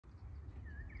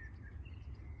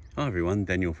Hi everyone,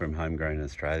 Daniel from Homegrown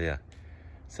Australia.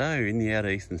 So in the outer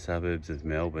eastern suburbs of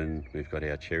Melbourne, we've got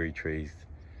our cherry trees,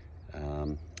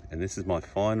 and this is my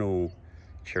final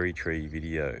cherry tree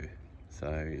video.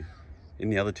 So in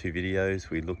the other two videos,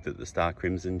 we looked at the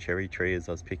Starkrimson cherry tree as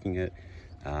I was picking it.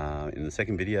 In the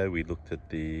second video, we looked at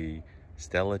the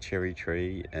Stella cherry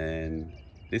tree, and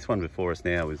this one before us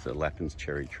now is the Lapins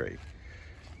cherry tree.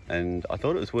 And I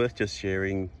thought it was worth just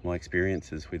sharing my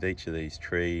experiences with each of these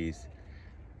trees,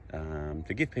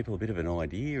 to give people a bit of an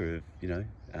idea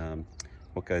of,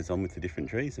 what goes on with the different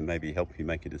trees, and maybe help you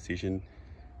make a decision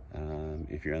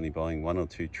if you're only buying one or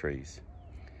two trees.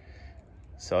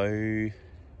 So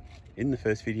in the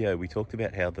first video, we talked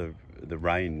about how the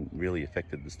rain really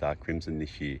affected the Starkrimson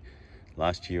this year.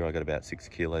 Last year I got about 6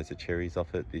 kilos of cherries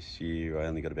off it. This year I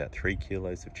only got about 3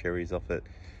 kilos of cherries off it.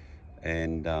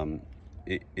 And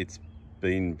it's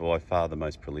been by far the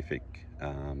most prolific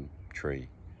tree.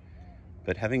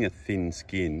 But having a thin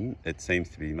skin, it seems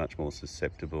to be much more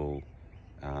susceptible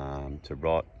to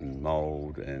rot and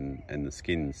mould and the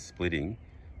skin splitting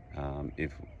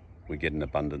if we get an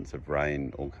abundance of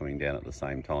rain all coming down at the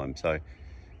same time. So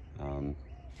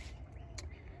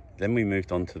then we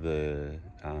moved on to the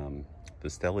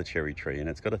Stella cherry tree, and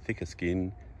it's got a thicker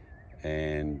skin,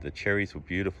 and the cherries were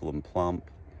beautiful and plump.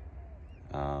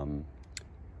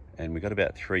 And we got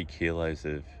about 3 kilos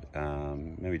of,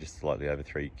 maybe just slightly over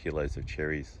 3 kilos of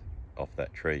cherries off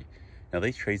that tree. Now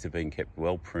these trees have been kept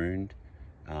well pruned,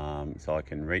 so I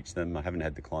can reach them. I haven't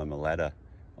had to climb a ladder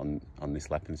on this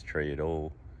Lapins tree at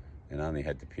all, and I only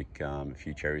had to pick a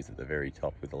few cherries at the very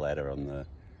top with a ladder on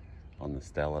the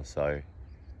Stella. So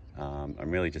I'm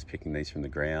really just picking these from the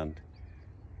ground,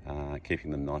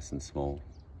 keeping them nice and small.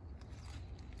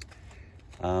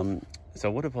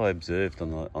 So what have I observed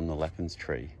on the Lapins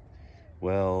tree?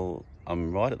 Well,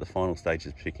 I'm right at the final stages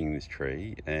of picking this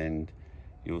tree, and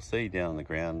you'll see down on the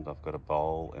ground I've got a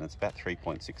bowl, and it's about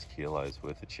 3.6 kilos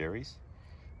worth of cherries.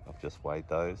 I've just weighed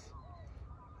those.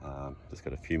 Just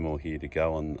got a few more here to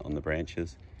go on the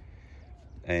branches.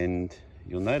 And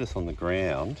you'll notice on the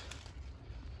ground,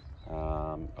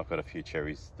 I've got a few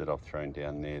cherries that I've thrown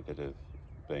down there that have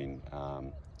been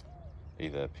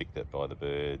either picked up by the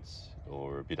birds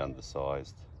or a bit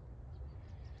undersized.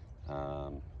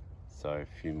 So a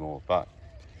few more, but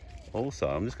also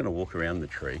I'm just going to walk around the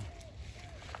tree.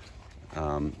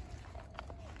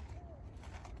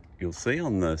 You'll see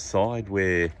on the side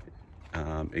where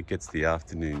it gets the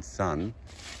afternoon sun,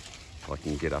 if I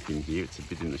can get up in here, it's a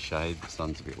bit in the shade, the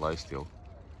sun's a bit low still.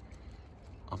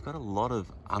 I've got a lot of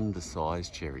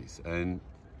undersized cherries, and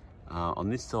on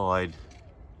this side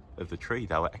of the tree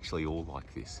they were actually all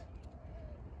like this.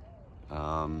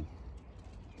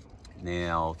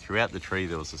 Now throughout the tree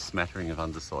there was a smattering of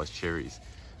undersized cherries.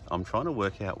 I'm trying to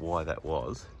work out why that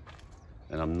was,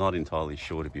 and I'm not entirely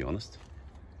sure, to be honest.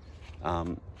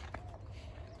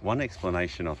 One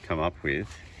explanation I've come up with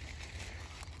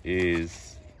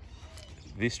is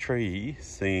this tree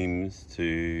seems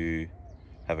to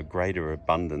have a greater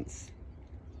abundance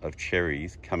of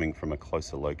cherries coming from a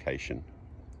closer location.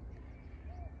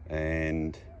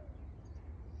 And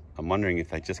I'm wondering if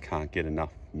they just can't get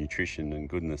enough nutrition and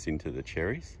goodness into the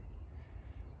cherries.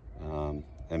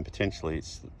 And potentially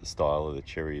it's the style of the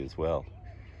cherry as well.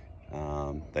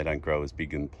 They don't grow as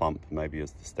big and plump maybe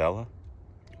as the Stella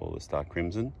or the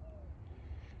Starkrimson.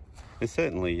 There's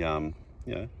certainly,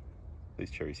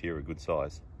 these cherries here are a good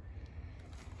size.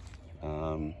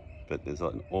 But there's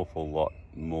an awful lot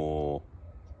more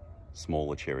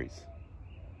smaller cherries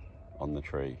on the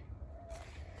tree.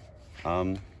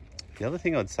 The other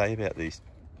thing I'd say about these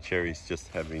cherries, just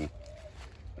having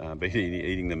been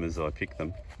eating them as I pick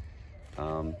them,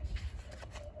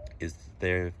 is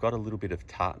they've got a little bit of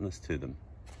tartness to them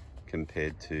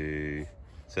compared to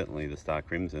certainly the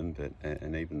Starkrimson,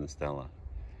 and even the Stella.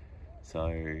 So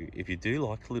if you do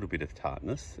like a little bit of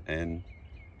tartness, and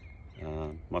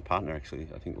my partner actually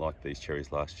I think liked these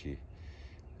cherries last year,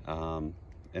 and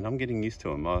I'm getting used to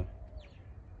them.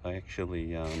 I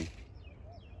actually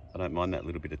I don't mind that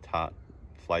little bit of tart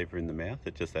flavour in the mouth.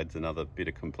 It just adds another bit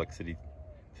of complexity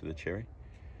to the cherry,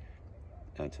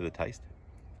 to the taste.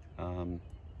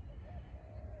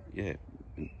 Yeah,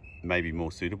 maybe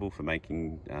more suitable for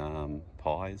making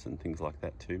pies and things like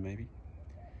that too, maybe.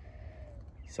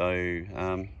 So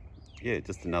yeah,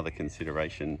 just another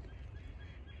consideration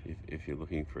if you're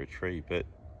looking for a tree. But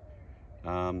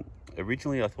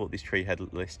originally I thought this tree had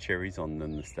less cherries on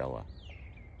than the Stella.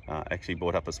 Actually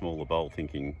bought up a smaller bowl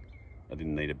thinking I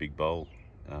didn't need a big bowl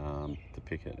to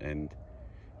pick it, and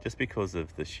just because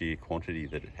of the sheer quantity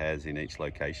that it has in each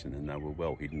location, and they were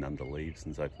well hidden under leaves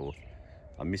and so forth,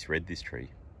 I misread this tree.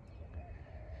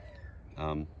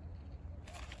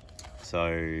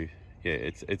 So yeah,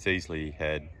 it's easily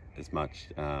had as much,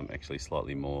 actually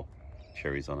slightly more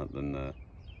cherries on it than the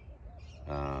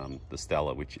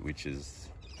Stella, which is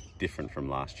different from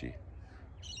last year.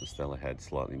 The Stella had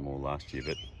slightly more last year,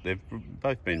 but they've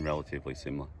both been relatively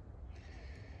similar.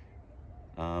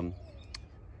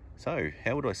 So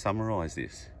how would I summarise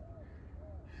this?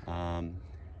 I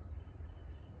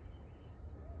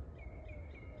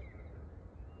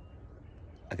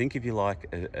think if you like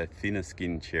a thinner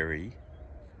skinned cherry,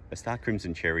 a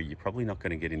Starkrimson cherry, you're probably not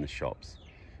going to get in the shops.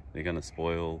 They're going to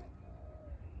spoil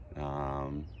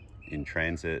in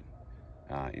transit,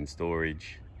 in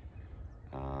storage.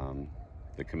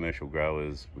 The commercial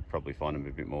growers would probably find them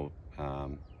a bit more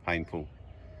painful.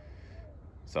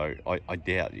 So I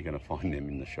doubt you're going to find them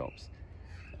in the shops.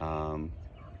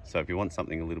 So if you want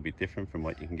something a little bit different from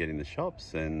what you can get in the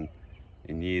shops, and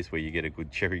in years where you get a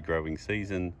good cherry growing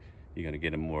season, you're going to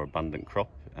get a more abundant crop,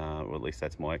 or at least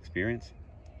that's my experience.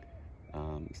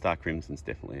 Starkrimson's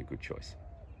definitely a good choice.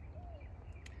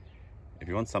 If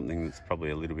you want something that's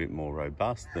probably a little bit more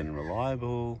robust and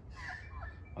reliable,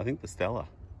 I think the Stella,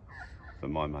 for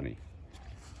my money.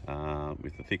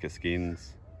 With the thicker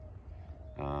skins,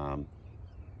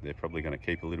 they're probably going to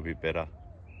keep a little bit better.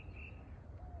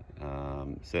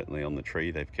 Certainly on the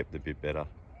tree they've kept a bit better,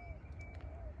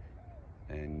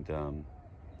 and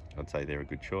I'd say they're a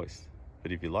good choice.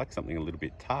 But if you like something a little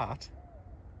bit tart,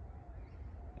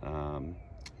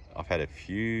 I've had a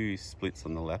few splits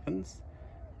on the Lapins,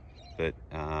 but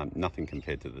nothing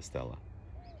compared to the Stella.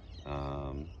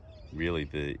 Really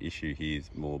the issue here is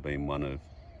more been one of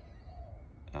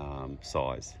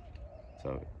size.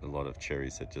 So a lot of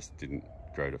cherries that just didn't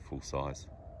grow to full size.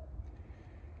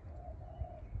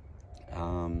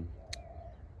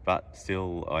 But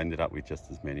still I ended up with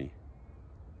just as many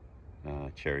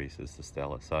cherries as the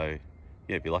Stella. So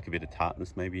yeah, if you like a bit of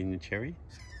tartness maybe in your cherry,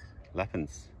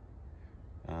 Lapins,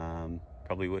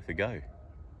 probably worth a go.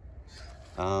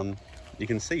 You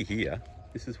can see here,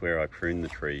 this is where I pruned the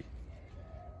tree.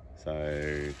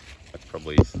 So that's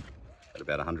probably at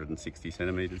about 160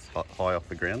 centimetres high off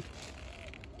the ground.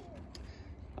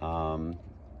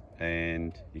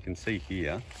 And you can see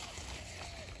here,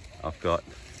 I've got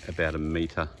about 1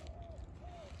 metre,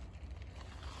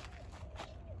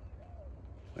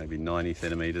 maybe 90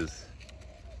 centimetres,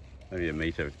 maybe 1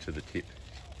 metre to the tip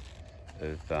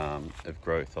of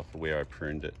growth off of where I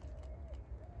pruned it.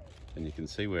 And you can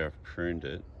see where I've pruned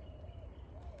it,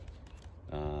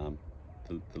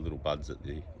 the little buds at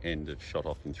the end have shot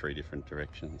off in 3 different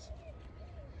directions.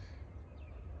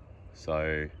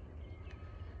 So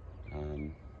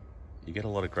you get a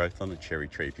lot of growth on a cherry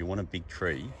tree. If you want a big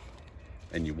tree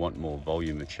and you want more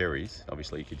volume of cherries,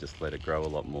 obviously you could just let it grow a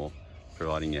lot more,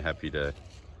 providing you're happy to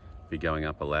be going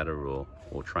up a ladder or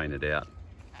train it out.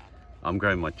 I'm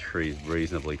growing my trees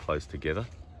reasonably close together,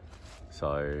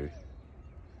 so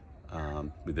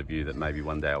with the view that maybe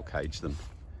one day I'll cage them.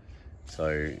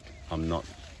 So I'm not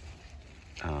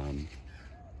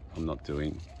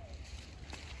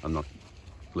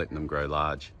letting them grow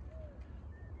large.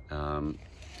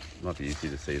 Might be easy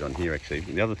to see it on here actually.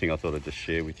 The other thing I thought I'd just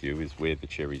share with you is where the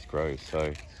cherries grow.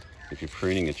 So if you're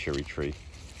pruning a cherry tree,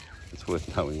 it's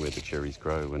worth knowing where the cherries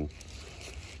grow, and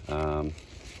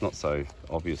it's not so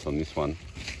obvious on this one.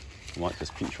 I might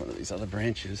just pinch one of these other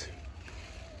branches.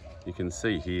 You can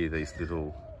see here these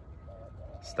little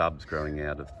stubs growing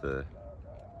out of the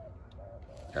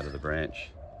branch,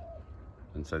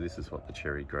 and so this is what the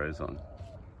cherry grows on.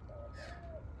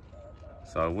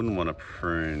 So I wouldn't want to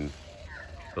prune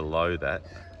below that.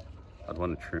 I'd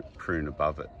want to prune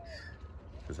above it,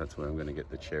 because that's where I'm going to get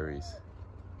the cherries.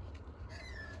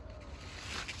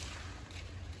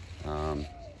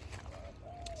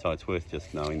 So it's worth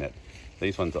just knowing that.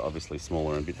 These ones are obviously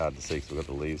smaller and a bit hard to see because we've got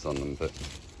the leaves on them, but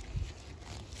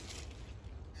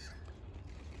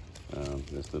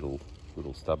there's little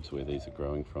stubs where these are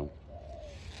growing from.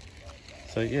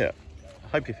 So yeah, I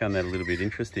hope you found that a little bit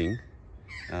interesting.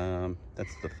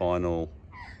 That's the final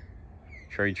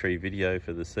cherry tree video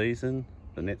for the season.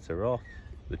 The nets are off,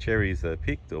 the cherries are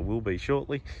picked, or will be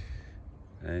shortly,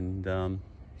 and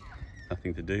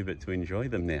nothing to do but to enjoy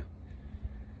them now.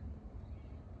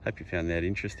 Hope you found that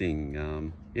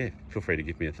interesting. Yeah, feel free to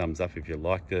give me a thumbs up if you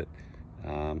liked it.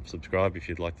 Subscribe if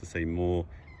you'd like to see more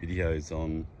videos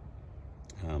on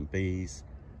bees,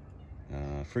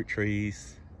 fruit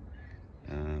trees,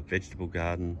 vegetable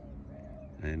garden,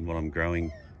 and what I'm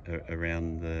growing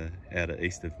around the outer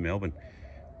east of Melbourne.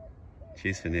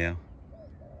 Cheers for now.